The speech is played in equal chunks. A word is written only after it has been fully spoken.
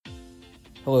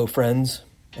Hello, friends,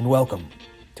 and welcome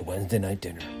to Wednesday Night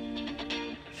Dinner.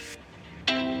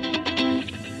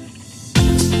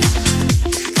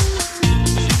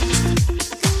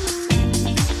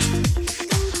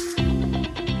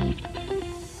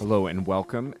 Hello, and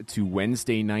welcome to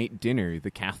Wednesday Night Dinner, the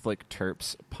Catholic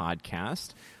Terps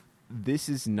podcast. This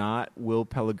is not Will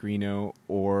Pellegrino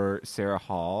or Sarah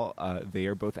Hall. They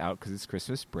are both out because it's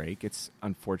Christmas break. It's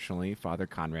unfortunately Father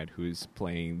Conrad who is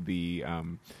playing the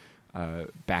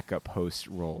backup host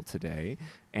role today.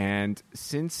 And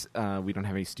since we don't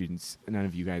have any students, none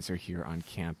of you guys are here on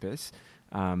campus,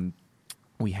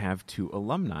 we have two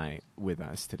alumni with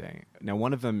us today. Now,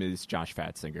 one of them is Josh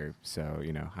Fatzinger. So,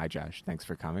 hi, Josh. Thanks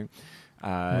for coming.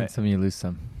 Win some, you lose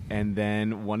some. And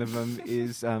then one of them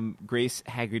is Grace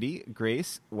Haggerty.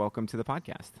 Grace, welcome to the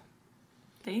podcast.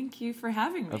 Thank you for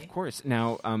having me. Of course.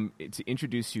 Now, to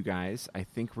introduce you guys, I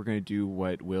think we're going to do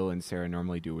what Will and Sarah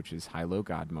normally do, which is high-low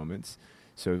God moments.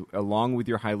 So along with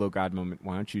your high-low God moment,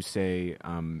 why don't you say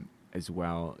as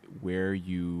well where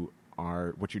you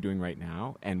are, what you're doing right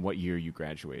now, and what year you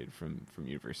graduated from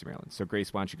University of Maryland. So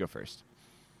Grace, why don't you go first?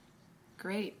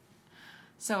 Great.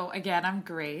 So again, I'm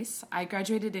Grace. I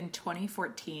graduated in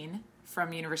 2014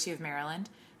 from University of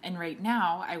Maryland, and right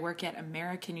now I work at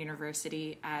American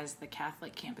University as the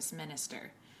Catholic campus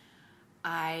minister.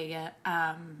 My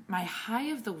high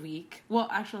of the week, well,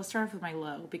 actually I'll start off with my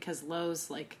low, because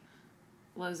lows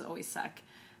always suck.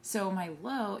 So my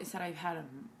low is that I've had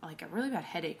a really bad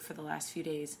headache for the last few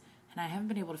days, and I haven't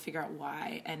been able to figure out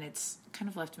why, and it's kind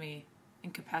of left me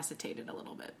incapacitated a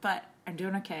little bit. But I'm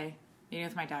doing okay, meeting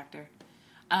with my doctor.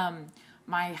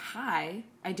 My high,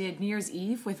 I did New Year's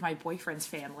Eve with my boyfriend's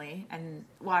family, and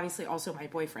well, obviously also my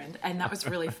boyfriend, and that was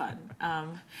really fun.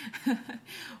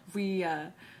 We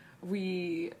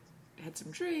had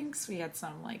some drinks, we had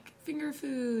some finger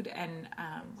food, and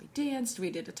we danced,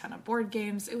 we did a ton of board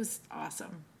games. It was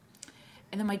awesome.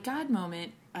 And then my God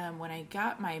moment, when I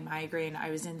got my migraine, I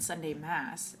was in Sunday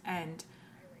Mass, and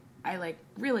I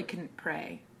really couldn't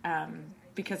pray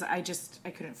because I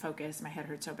couldn't focus. My head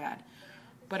hurt so bad.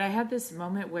 But I had this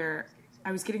moment where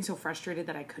I was getting so frustrated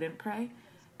that I couldn't pray,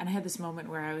 and I had this moment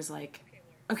where I was like,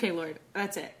 "Okay, Lord,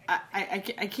 that's it. I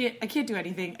can't do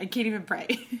anything. I can't even pray."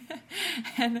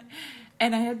 and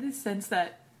I had this sense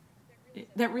that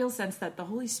real sense that the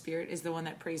Holy Spirit is the one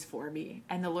that prays for me,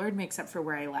 and the Lord makes up for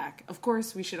where I lack. Of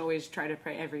course, we should always try to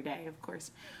pray every day, of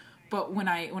course. But when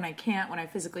I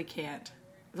physically can't,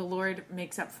 the Lord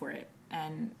makes up for it,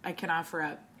 and I can offer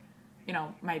up,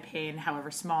 my pain,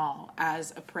 however small,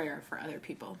 as a prayer for other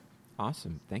people.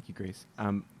 Awesome. Thank you, Grace.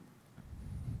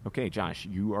 Okay, Josh,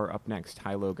 you are up next.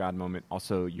 High-low God moment,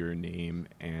 also your name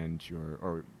and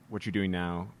what you're doing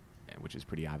now, which is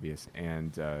pretty obvious,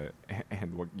 and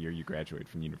what year you graduated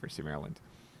from University of Maryland.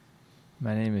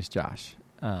 My name is Josh,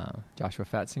 Joshua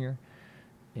Fatzinger,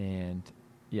 and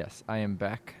yes, I am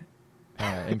back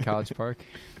in College Park.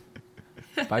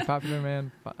 By popular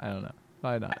demand, I don't know.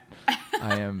 Why not?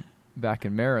 I am back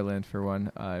in Maryland for one.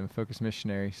 I'm a focused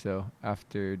missionary, so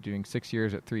after doing 6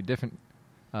 years at 3 different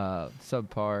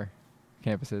subpar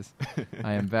campuses,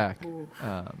 I am back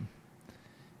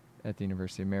at the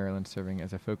University of Maryland, serving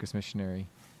as a focused missionary,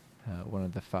 one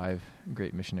of the 5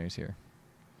 great missionaries here.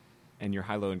 And your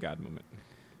high-low and God moment.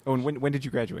 Oh, and when did you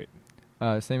graduate?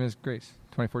 Same as Grace,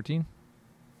 2014.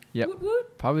 Yep, Woot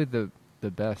woot. Probably the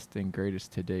best and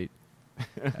greatest to date.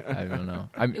 I don't know.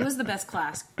 It was the best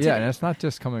class. Yeah, and it's not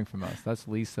just coming from us. That's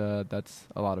Lisa. That's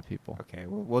a lot of people. Okay,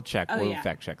 we'll check. Oh, we'll yeah.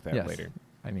 fact check that later.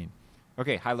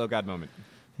 Okay, high-low God moment.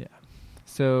 Yeah.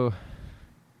 So,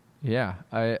 yeah,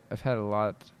 I've had a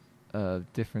lot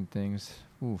of different things.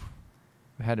 Oof.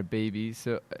 I had a baby,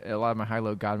 so a lot of my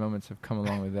high-low God moments have come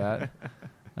along with that.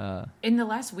 In the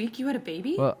last week, you had a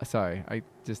baby? Well, sorry.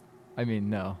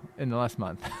 No, in the last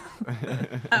month.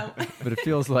 Oh. But it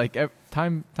feels like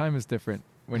time is different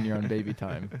when you're on baby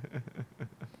time.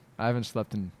 I haven't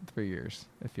slept in 3 years,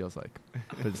 it feels like.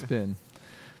 But it's been.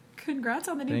 Congrats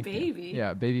on the new baby. You.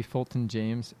 Yeah, baby Fulton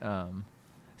James.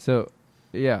 So,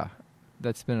 yeah,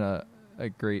 that's been a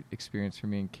great experience for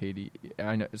me and Katie.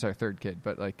 I know it's our 3rd kid,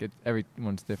 but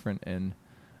everyone's different, and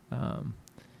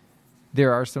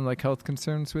there are some health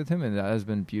concerns with him, and that has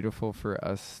been beautiful for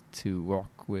us to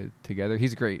walk with together.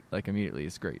 He's great, immediately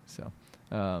is great. So,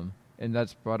 and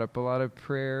that's brought up a lot of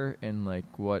prayer and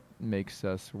what makes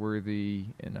us worthy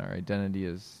and our identity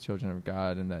as children of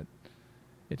God, and that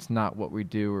it's not what we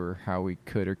do or how we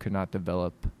could or could not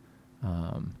develop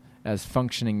as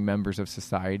functioning members of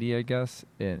society, I guess.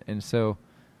 And so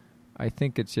I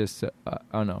think it's just, I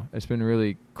don't know, it's been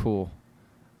really cool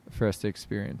for us to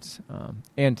experience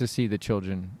and to see the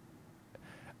children.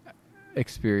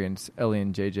 experience, Ellie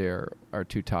and JJ are our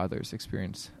two toddlers,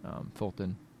 experience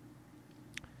Fulton.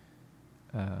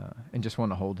 And just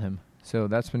want to hold him. So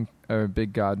that's been a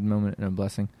big God moment and a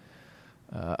blessing.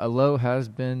 A low has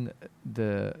been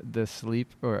the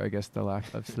sleep, or I guess the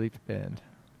lack of sleep. And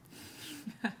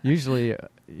usually,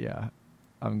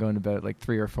 I'm going to bed at like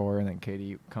 3 or 4, and then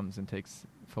Katie comes and takes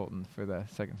Fulton for the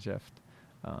second shift.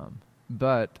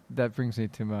 But that brings me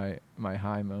to my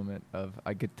high moment of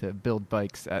I get to build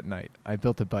bikes at night. I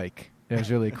built a bike. It was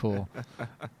really cool.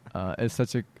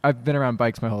 I've been around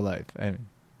bikes my whole life. I mean,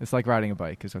 it's like riding a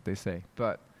bike is what they say.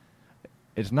 But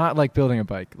it's not like building a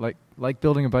bike. Like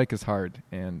building a bike is hard.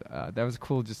 And that was a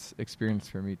cool just experience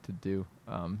for me to do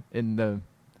in the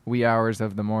wee hours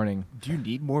of the morning. Do you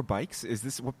need more bikes?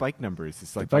 What bike number is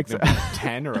this? Like The bike bike's- number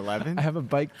 10 or 11? I have a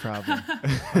bike problem.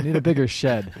 I need a bigger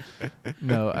shed.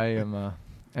 No, I am.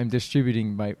 I'm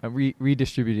distributing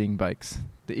redistributing bikes.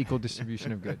 The equal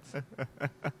distribution of goods.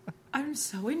 I'm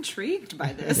so intrigued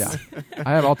by this. Yeah,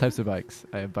 I have all types of bikes.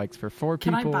 I have bikes for 4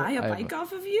 Can people. I buy a have bike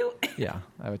off of you? Yeah,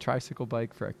 I have a tricycle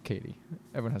bike for Katie.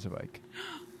 Everyone has a bike.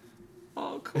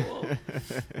 Oh, cool.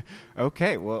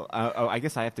 Okay, well, I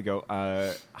guess I have to go.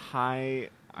 Hi,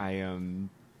 I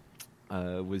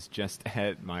was just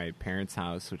at my parents'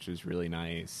 house, which was really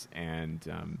nice,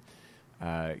 and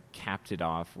capped it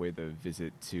off with a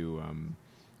visit to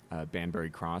Banbury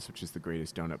Cross, which is the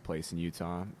greatest donut place in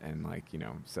Utah, and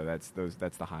so that's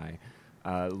the high.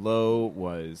 Low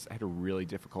was I had a really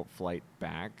difficult flight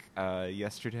back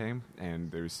yesterday,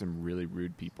 and there was some really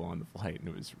rude people on the flight, and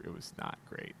it was not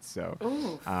great. So,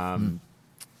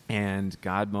 and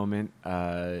God moment.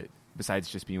 Besides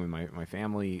just being with my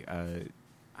family,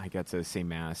 I got to say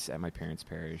mass at my parents'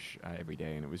 parish every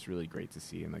day, and it was really great to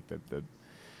see. And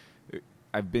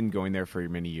I've been going there for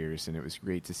many years, and it was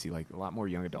great to see like a lot more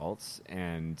young adults,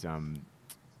 and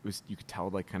you could tell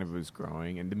like kind of it was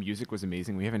growing, and the music was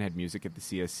amazing. We haven't had music at the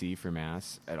CSC for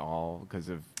mass at all because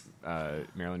of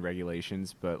Maryland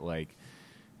regulations, but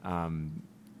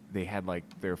they had like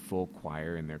their full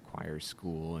choir in their choir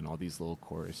school and all these little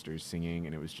choristers singing,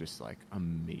 and it was just like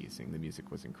amazing. The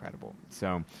music was incredible.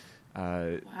 So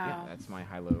yeah, that's my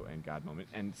high, low, and God moment.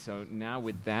 And so now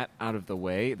with that out of the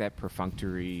way, that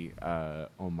perfunctory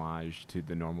homage to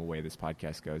the normal way this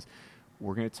podcast goes,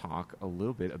 we're going to talk a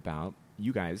little bit about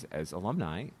you guys as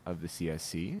alumni of the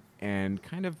CSC and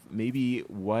kind of maybe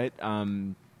what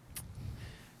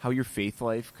how your faith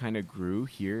life kind of grew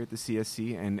here at the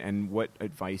CSC and what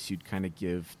advice you'd kind of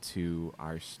give to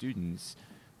our students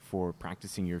for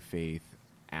practicing your faith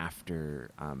after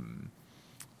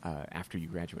you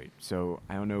graduate. So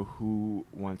I don't know who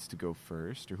wants to go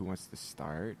first or who wants to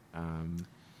start.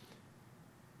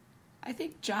 I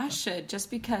think Josh should, just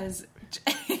because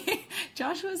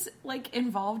Josh was like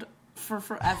involved for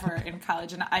forever in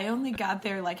college, and I only got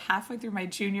there like halfway through my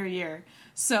junior year.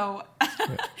 So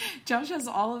Josh has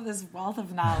all of this wealth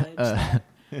of knowledge.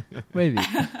 Maybe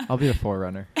I'll be the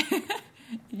forerunner.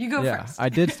 You go first. I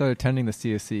did start attending the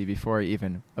CSC before I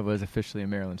even was officially a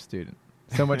Maryland student.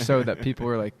 So much so that people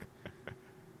were like,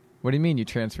 "What do you mean you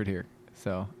transferred here?"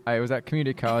 So I was at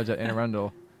community college at Anne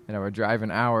Arundel, and I would drive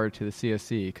an hour to the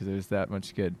CSC because it was that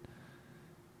much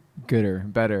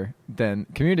better than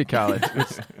community college,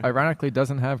 which ironically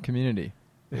doesn't have community.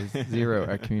 There's 0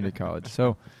 at community college.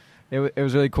 So it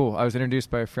was really cool. I was introduced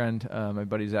by a friend, my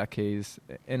buddy Zach Hayes,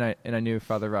 and I knew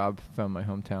Father Rob from my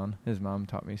hometown. His mom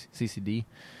taught me CCD.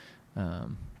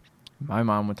 My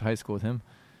mom went to high school with him.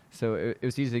 So it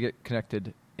was easy to get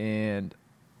connected. And,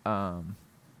 I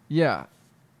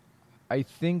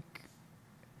think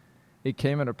it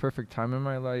came at a perfect time in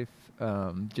my life.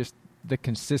 Just the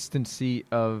consistency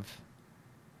of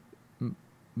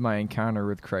my encounter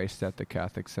with Christ at the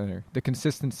Catholic Center, the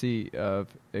consistency of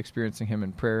experiencing him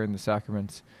in prayer and the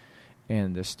sacraments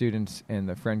and the students and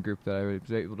the friend group that I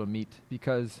was able to meet.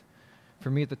 Because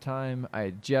for me at the time, I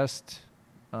had just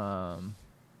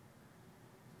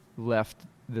left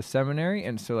the seminary,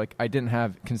 and so like I didn't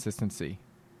have consistency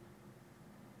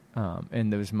in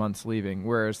those months leaving,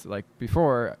 whereas like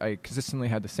before I consistently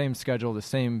had the same schedule, the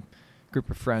same group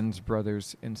of friends,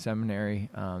 brothers in seminary,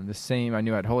 I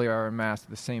knew I had Holy Hour and Mass at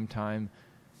the same time,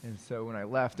 and so when I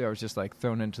left I was just like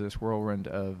thrown into this whirlwind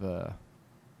of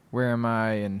where am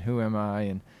I and who am I,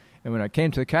 and when I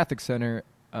came to the Catholic Center,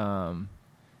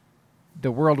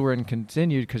 the world we're in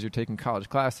continued because you're taking college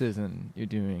classes and you're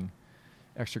doing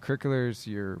extracurriculars,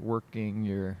 you're working,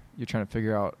 you're trying to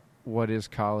figure out what is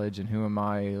college and who am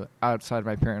I outside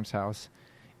my parents' house.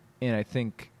 And I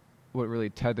think what really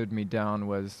tethered me down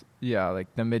was, like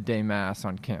the midday Mass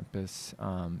on campus,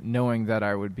 knowing that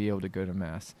I would be able to go to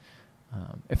Mass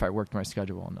if I worked my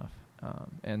schedule enough.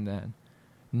 And then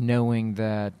knowing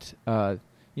that,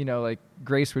 like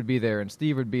Grace would be there and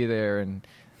Steve would be there and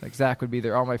like Zach would be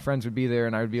there, all my friends would be there,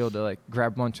 and I would be able to like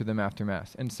grab lunch with them after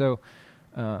Mass. And so,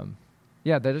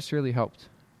 that just really helped.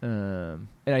 And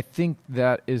I think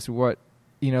that is what,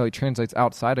 it translates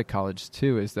outside of college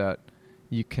too, is that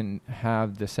you can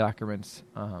have the sacraments,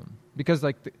 because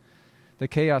like the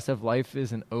chaos of life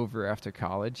isn't over after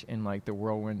college, and like the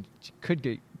whirlwind could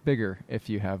get bigger if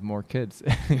you have more kids.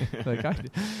 Like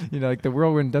like the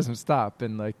whirlwind doesn't stop,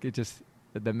 and like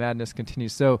the madness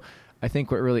continues. So I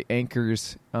think what really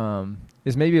anchors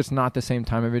is maybe it's not the same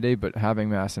time every day, but having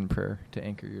Mass and prayer to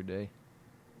anchor your day.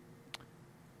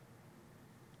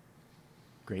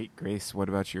 Great. Grace, what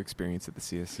about your experience at the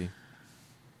CSC?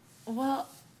 Well,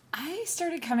 I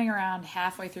started coming around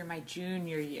halfway through my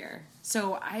junior year.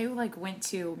 So I like went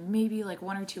to maybe like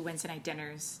 1 or 2 Wednesday night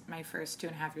dinners my first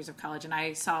 2.5 years of college. And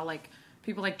I saw like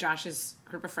people like Josh's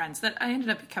group of friends that I ended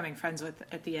up becoming friends with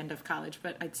at the end of college.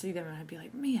 But I'd see them and I'd be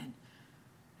like, man,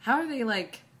 how are they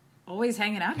like always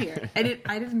hanging out here? I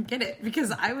didn't get it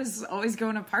because I was always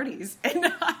going to parties.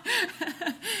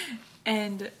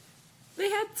 And they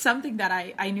had something that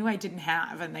I knew I didn't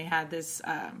have, and they had this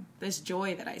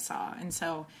joy that I saw. And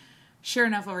so sure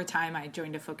enough, over time, I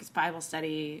joined a focused Bible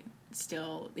study.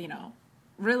 Still,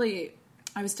 really,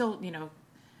 I was still,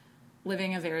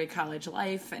 living a very college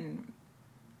life, and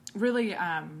really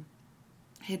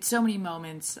had so many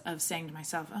moments of saying to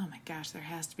myself, oh my gosh, there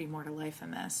has to be more to life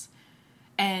than this.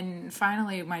 And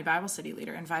finally, my Bible study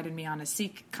leader invited me on a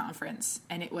Seek conference,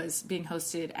 and it was being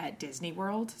hosted at Disney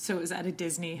World. So it was at a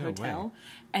Disney hotel. Way.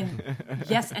 And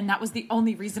yes, and that was the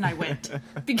only reason I went,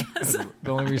 because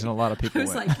the only reason a lot of people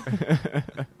went.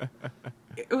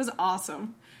 It was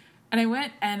awesome. And I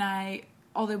went, and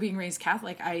although being raised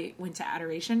Catholic, I went to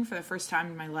adoration for the first time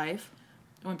in my life.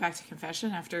 I went back to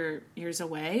confession after years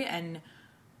away, and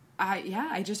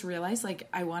I just realized like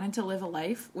I wanted to live a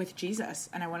life with Jesus,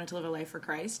 and I wanted to live a life for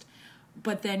Christ.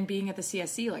 But then being at the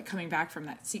CSC, like coming back from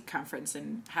that Seek conference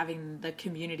and having the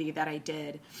community that I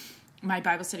did, my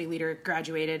Bible study leader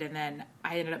graduated, and then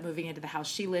I ended up moving into the house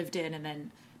she lived in, and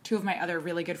then 2 of my other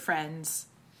really good friends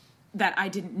that I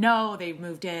didn't know, they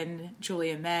moved in, Julie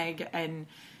and Meg, and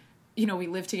we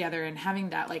lived together, and having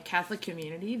that like Catholic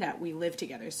community that we lived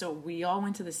together. So we all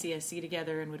went to the CSC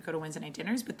together and would go to Wednesday night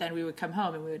dinners, but then we would come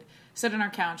home and we would sit on our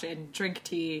couch and drink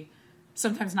tea,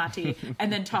 sometimes not tea,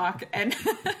 and then talk, and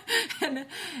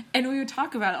we would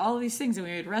talk about all of these things, and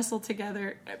we would wrestle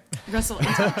intellectually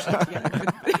together,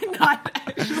 but not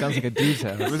actually. Sounds like a dude's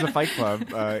house. It was a fight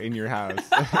club in your house.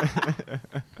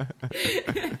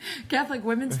 Catholic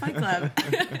Women's Fight Club.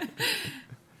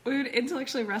 We would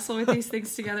intellectually wrestle with these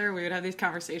things together. We would have these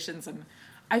conversations, and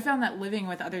I found that living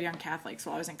with other young Catholics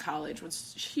while I was in college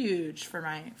was huge for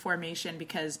my formation,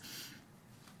 because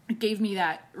it gave me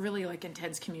that really like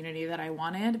intense community that I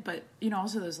wanted, but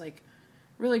also those like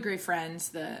really great friends,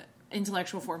 the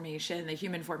intellectual formation, the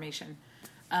human formation.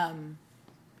 And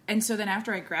so then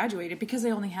after I graduated, because I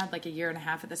only had like a year and a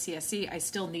half at the CSC, I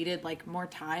still needed like more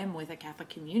time with a Catholic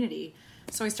community.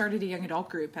 So I started a young adult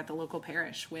group at the local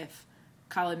parish with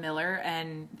Colin Miller,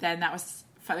 and then that was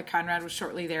Father Conrad was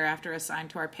shortly thereafter assigned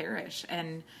to our parish.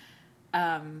 And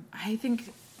I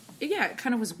think, it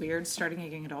kind of was weird starting a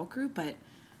young adult group, but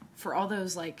for all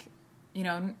those like,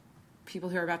 people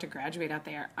who are about to graduate out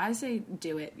there, I say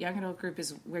do it. Young adult group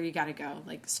is where you got to go.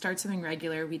 Like start something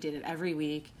regular. We did it every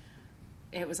week.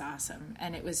 It was awesome,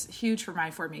 and it was huge for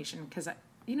my formation because I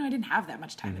didn't have that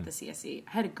much time at the CSC.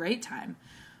 I had a great time,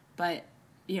 but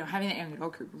having that young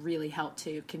adult group really helped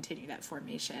to continue that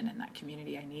formation and that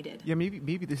community I needed. Yeah,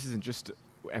 maybe this isn't just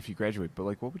after you graduate, but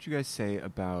like, what would you guys say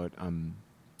about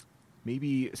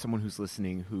maybe someone who's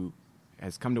listening who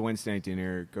has come to Wednesday night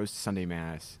dinner, goes to Sunday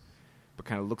Mass, but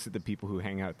kind of looks at the people who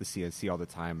hang out at the CSC all the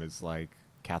time as like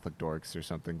Catholic dorks or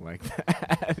something like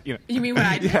that. You mean what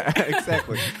I did? Yeah,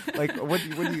 exactly. Like, what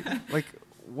do you like?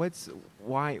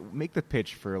 Why make the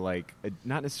pitch for like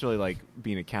not necessarily like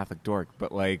being a Catholic dork,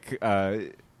 but like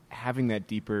having that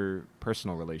deeper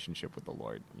personal relationship with the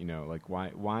Lord? Like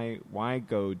why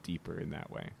go deeper in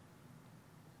that way?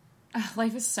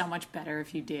 Life is so much better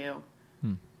if you do.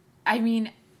 I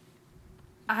mean,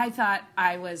 I thought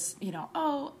I was,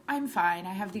 I'm fine.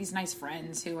 I have these nice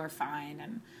friends who are fine,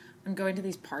 and I'm going to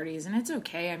these parties, and it's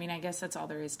okay. I mean, I guess that's all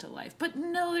there is to life. But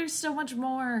no, there's so much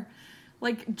more.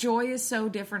 Like, joy is so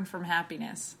different from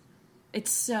happiness.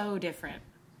 It's so different,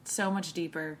 so much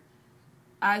deeper.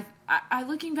 I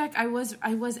looking back, I was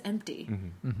empty.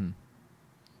 Mm-hmm. Mm-hmm.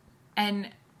 And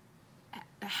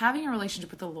having a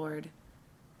relationship with the Lord,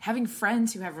 having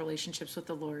friends who have relationships with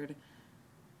the Lord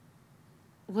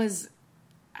was,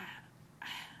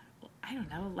 I I don't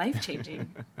know,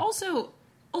 life-changing. Also,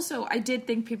 I did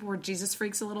think people were Jesus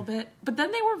freaks a little bit, but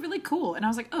then they were really cool. And I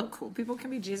was like, oh, cool. People can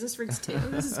be Jesus freaks too.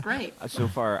 This is great. So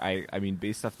far, I mean,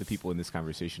 based off the people in this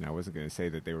conversation, I wasn't going to say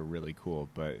that they were really cool,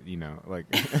 but, you know, like,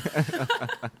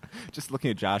 just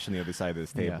looking at Josh on the other side of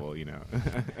this table, you know.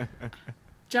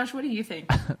 Josh, what do you think?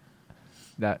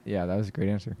 That was a great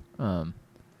answer.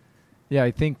 Yeah,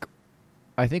 I think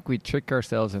we trick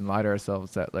ourselves and lie to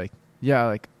ourselves that, like, yeah,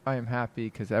 like, I am happy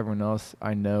because everyone else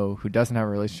I know who doesn't have a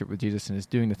relationship with Jesus and is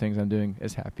doing the things I'm doing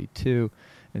is happy too.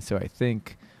 And so I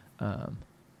think,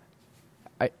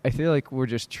 I feel like we're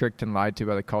just tricked and lied to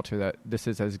by the culture that this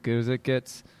is as good as it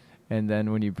gets. And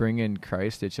then when you bring in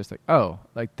Christ, it's just like, oh,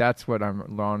 like that's what I'm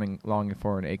longing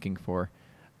for and aching for.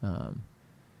 And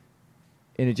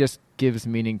it just gives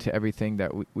meaning to everything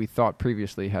that we thought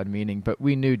previously had meaning, but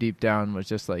we knew deep down was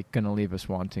just like going to leave us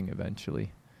wanting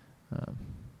eventually.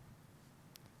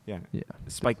 Yeah.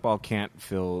 Spike ball can't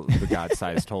fill the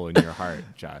God-sized hole in your heart,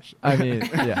 Josh. I mean,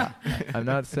 yeah. I'm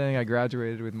not saying I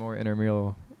graduated with more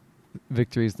intramural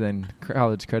victories than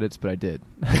college credits, but I did.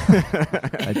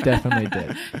 I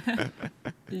definitely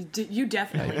did. You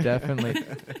definitely. I definitely.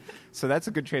 So that's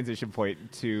a good transition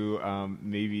point to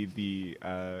maybe the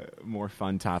more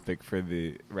fun topic for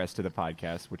the rest of the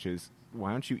podcast, which is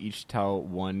why don't you each tell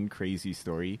one crazy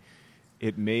story?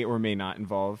 It may or may not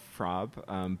involve Frob,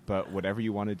 but whatever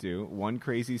you want to do. One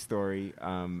crazy story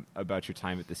about your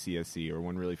time at the CSC, or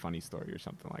one really funny story or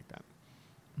something like that.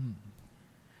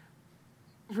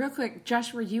 Real quick,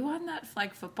 Josh, were you on that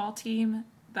flag football team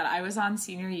that I was on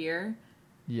senior year?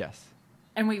 Yes.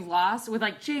 And we lost with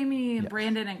like Jamie and Yes.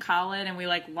 Brandon and Colin, and we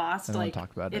like lost I don't wanna like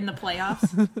talk about in it. the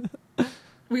playoffs.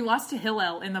 We lost to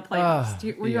Hillel in the playoffs.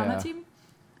 Were you on yeah. that team?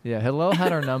 Yeah, Hillel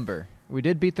had our number. We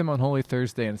did beat them on Holy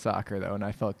Thursday in soccer, though, and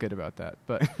I felt good about that.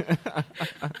 But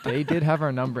they did have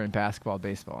our number in basketball,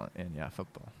 baseball, and, yeah,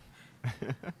 football.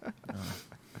 I'm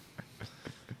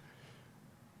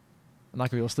not going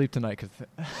to be able to sleep tonight.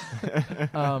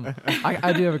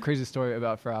 I do have a crazy story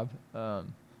about Frob.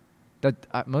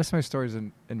 Most of my stories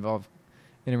involve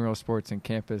intramural sports and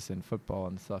campus and football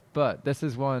and stuff. But this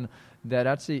is one that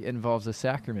actually involves a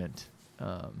sacrament.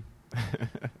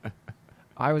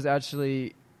 I was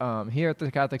actually... here at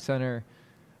the Catholic Center,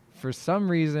 for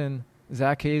some reason,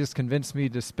 Zach Hayes convinced me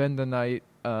to spend the night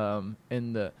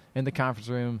in the conference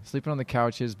room, sleeping on the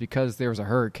couches because there was a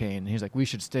hurricane. He's like, we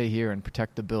should stay here and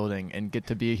protect the building and get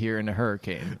to be here in a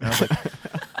hurricane. And I was like,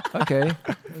 okay.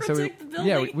 So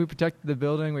we protected the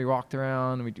building. We walked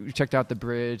around. We checked out the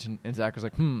bridge, and Zach was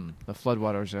like, the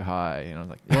floodwaters are high. And I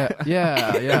was like,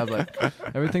 yeah, but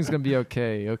everything's going to be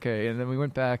okay. And then we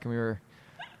went back and we were...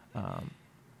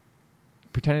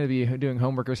 pretending to be doing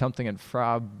homework or something, and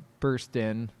Frob burst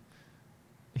in.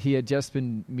 He had just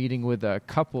been meeting with a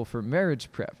couple for marriage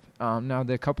prep. Now,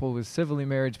 the couple was civilly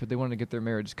married, but they wanted to get their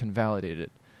marriage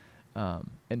convalidated.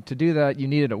 And to do that, you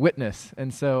needed a witness.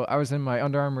 And so I was in my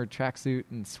Under Armour tracksuit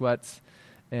and sweats,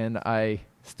 and I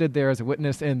stood there as a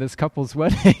witness in this couple's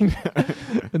wedding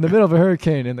in the middle of a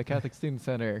hurricane in the Catholic Student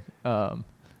Center.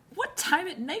 What time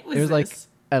at night was it was this?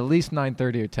 like at least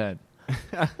 9:30 or 10.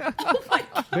 Oh my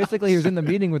God. Basically, he was in the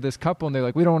meeting with this couple, and they're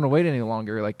like, we don't want to wait any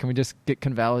longer. Like, can we just get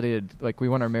convalidated? Like, we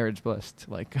want our marriage blessed.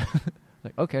 Like,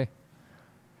 okay.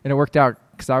 And it worked out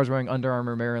because I was wearing Under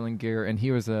Armour Maryland gear, and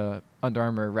he was a Under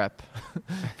Armour rep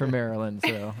for Maryland,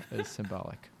 so it was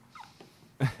symbolic.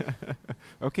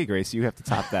 Okay, Grace, you have to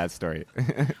top that story.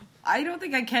 I don't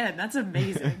think I can. That's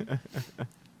amazing.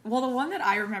 Well, the one that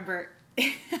I remember,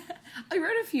 I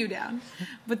wrote a few down,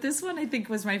 but this one I think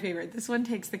was my favorite. This one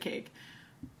takes the cake.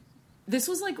 This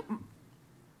was like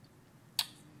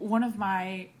one of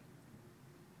my,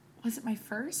 was it my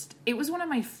first? It was one of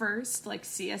my first like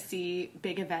CSC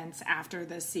big events after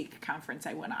the Seek conference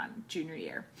I went on junior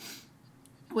year.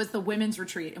 It was the women's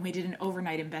retreat, and we did an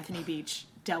overnight in Bethany Beach,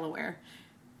 Delaware.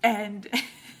 And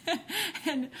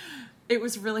and it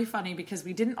was really funny because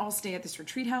we didn't all stay at this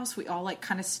retreat house. We all like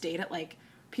kind of stayed at like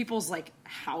people's like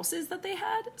houses that they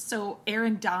had. So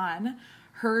Erin Don,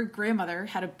 her grandmother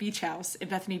had a beach house in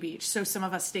Bethany Beach. So some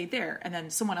of us stayed there, and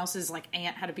then someone else's like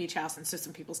aunt had a beach house, and so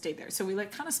some people stayed there. So we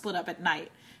like kind of split up at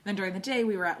night. And then during the day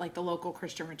we were at like the local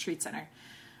Christian retreat center.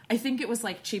 I think it was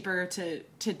like cheaper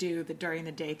to do the during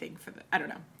the day thing for the, I don't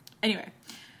know. Anyway,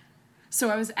 so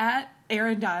I was at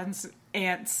Erin Don's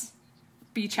aunt's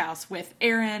beach house with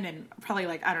Erin and probably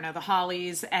like, I don't know, the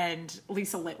Hollies and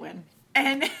Lisa Litwin.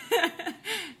 And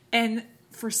and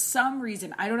for some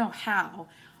reason, I don't know how,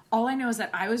 all I know is that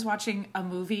I was watching a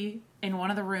movie in one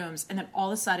of the rooms, and then all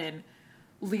of a sudden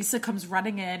Lisa comes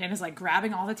running in and is like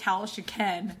grabbing all the towels she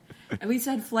can And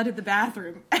Lisa had flooded the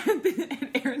bathroom at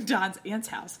Aaron Don's aunt's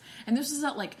house. And this was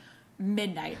at like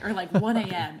midnight or like 1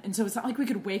 a.m. And so it's not like we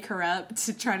could wake her up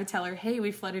to try to tell her, hey,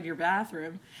 we flooded your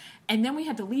bathroom. And then we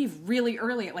had to leave really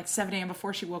early at like 7 a.m.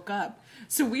 before she woke up.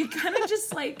 So we kind of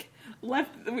just like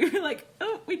left. We were like,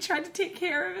 oh, we tried to take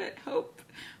care of it.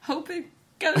 Hope it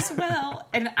goes well.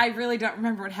 And I really don't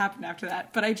remember what happened after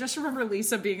that. But I just remember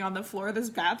Lisa being on the floor of this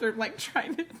bathroom, like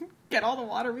trying to get all the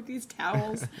water with these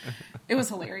towels. It was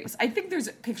hilarious. I think there's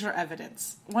picture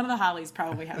evidence. One of the Hollies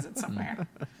probably has it somewhere.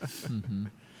 Mm-hmm.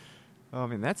 Oh,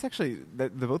 man, that's actually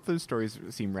both those stories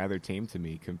seem rather tame to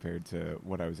me compared to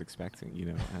what I was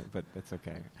expecting. But that's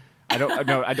okay. I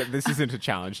don't. This isn't a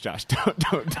challenge, Josh. Don't.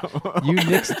 You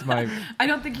nixed my. I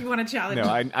don't think you want to challenge. No,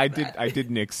 I did. I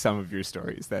did nix some of your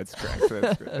stories. That's correct.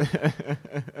 That's correct.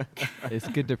 It's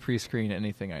good to pre-screen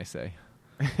anything I say.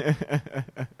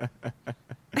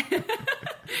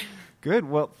 Good.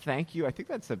 Well, thank you. I think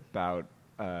that's about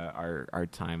our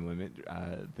time limit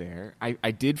there.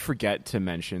 I did forget to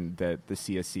mention that the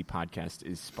CSC podcast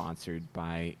is sponsored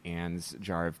by Anne's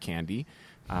Jar of Candy.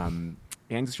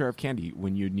 Anne's Jar of Candy,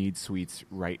 when you need sweets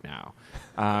right now.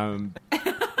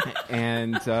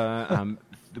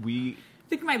 We... I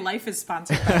think my life is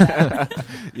sponsored by that.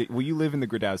 Well, you live in the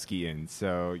Gradowski Inn,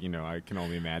 so, I can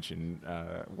only imagine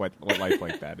what life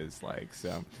like that is like.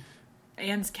 So,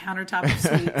 Anne's countertop of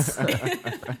sweets.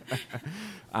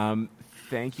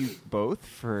 Thank you both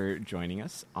for joining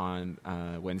us on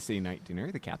Wednesday Night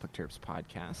Dinner, the Catholic Terps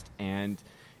podcast. And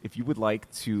if you would like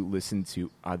to listen to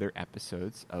other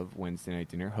episodes of Wednesday Night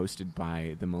Dinner hosted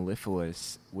by the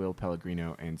mellifluous Will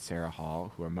Pellegrino and Sarah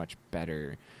Hall, who are much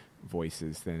better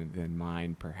voices than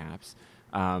mine, perhaps,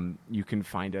 you can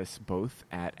find us both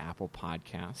at Apple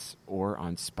Podcasts or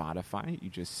on Spotify. You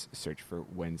just search for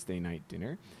Wednesday Night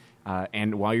Dinner.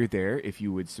 And while you're there, if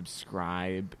you would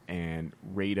subscribe and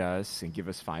rate us and give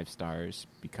us 5 stars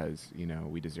because,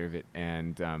 we deserve it,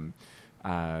 and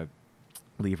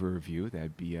leave a review,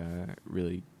 that'd be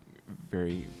really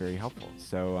very, very helpful.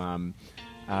 So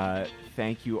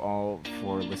thank you all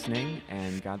for listening,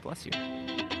 and God bless you.